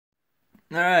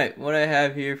Alright, what I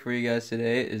have here for you guys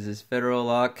today is this Federal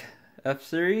Lock F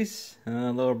Series,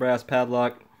 little brass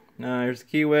padlock. There's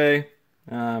the keyway,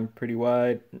 pretty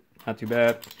wide, not too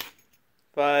bad.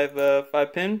 Five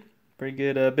pin, pretty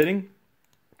good bitting.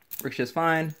 Works just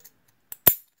fine.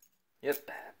 Yep,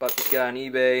 bought this guy on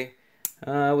eBay.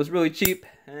 It was really cheap,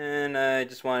 and I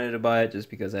just wanted to buy it just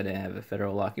because I didn't have a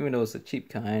Federal Lock, even though it's a cheap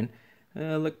kind.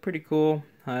 Looked pretty cool,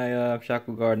 high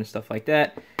shackle guard and stuff like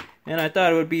that. And I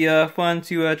thought it would be fun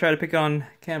to try to pick it on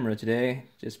camera today,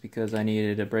 just because I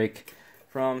needed a break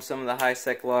from some of the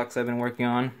high-sec locks I've been working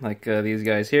on, like these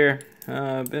guys here.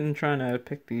 I've been trying to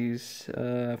pick these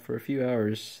for a few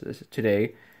hours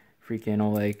today. Freaking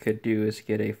all I could do is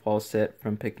get a false set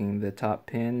from picking the top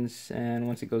pins, and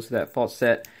once it goes to that false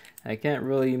set, I can't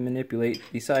really manipulate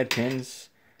the side pins.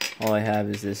 All I have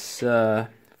is this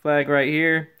flag right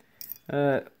here.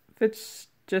 Fits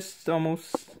just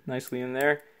almost nicely in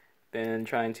there. Been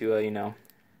trying to,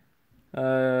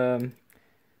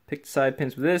 pick the side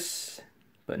pins with this,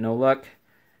 but no luck.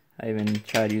 I even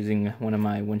tried using one of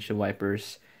my windshield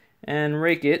wipers and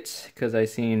rake it, because I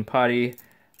seen Potty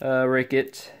rake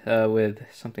it with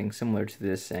something similar to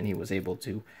this, and he was able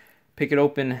to pick it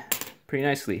open pretty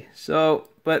nicely. So,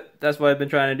 but that's what I've been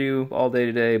trying to do all day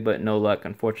today, but no luck,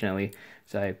 unfortunately.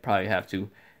 So I probably have to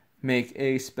make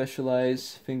a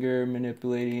specialized finger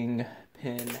manipulating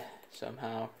pin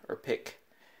somehow, or pick.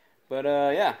 But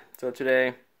yeah, so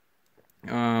today,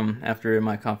 after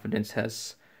my confidence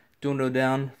has dwindled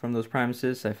down from those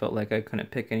premises, I felt like I couldn't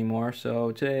pick anymore.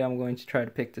 So today I'm going to try to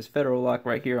pick this Federal Lock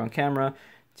right here on camera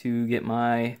to get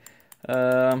my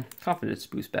confidence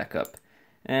boost back up.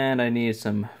 And I needed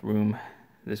some room.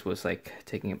 This was like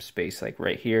taking up space, like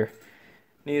right here.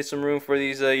 Needed some room for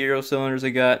these Euro cylinders I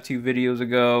got 2 videos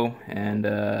ago,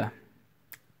 and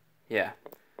yeah.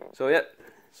 So yep.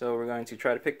 So we're going to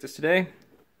try to pick this today.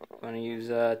 I'm going to use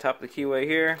top of the keyway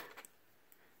here,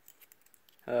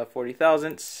 40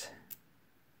 thousandths,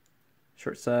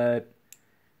 short side,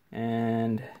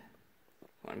 and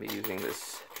I'm going to be using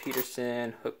this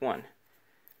Peterson hook 1.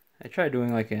 I tried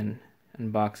doing like an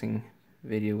unboxing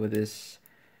video with this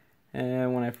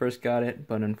and when I first got it,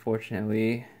 but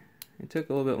unfortunately it took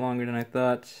a little bit longer than I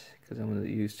thought because I wasn't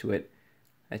used to it.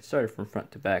 I started from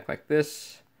front to back like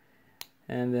this.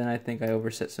 And then I think I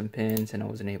overset some pins and I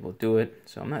wasn't able to do it.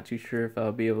 So I'm not too sure if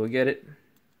I'll be able to get it.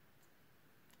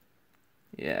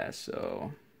 Yeah,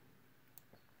 so.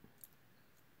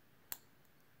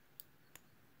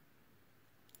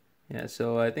 Yeah,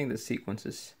 so I think the sequence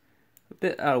is a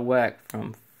bit out of whack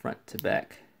from front to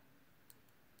back.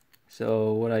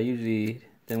 So what I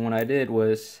did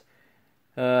was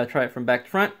try it from back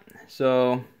to front.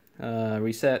 So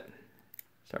reset,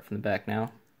 start from the back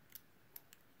now.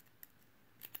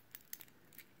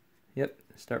 Yep,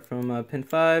 start from pin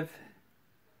 5. I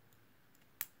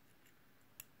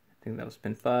think that was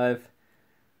pin 5.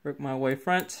 Work my way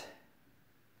front.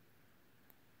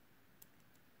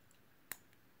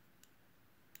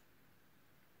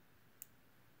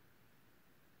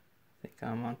 I think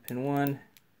I'm on pin 1.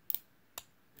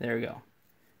 There we go.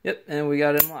 Yep, and we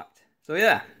got it unlocked. So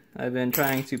yeah, I've been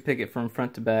trying to pick it from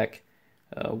front to back,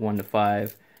 1 to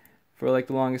 5. For like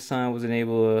the longest time, I wasn't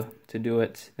able to do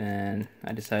it. Then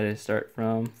I decided to start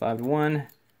from 5 to 1,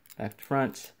 back to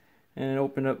front, and it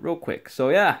opened up real quick. So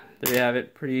yeah, there you have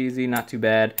it. Pretty easy, not too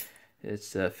bad.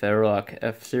 It's a Federal Lock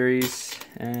F Series,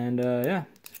 and yeah,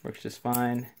 it works just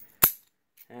fine.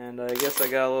 And I guess I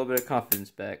got a little bit of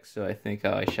confidence back, so I think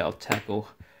I shall tackle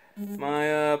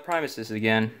my premises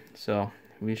again. So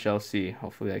we shall see.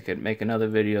 Hopefully I could make another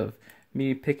video of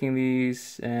me picking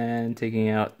these and taking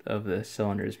out of the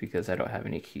cylinders because I don't have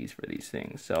any keys for these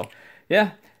things. So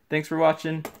yeah, thanks for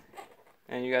watching,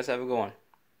 and you guys have a good one.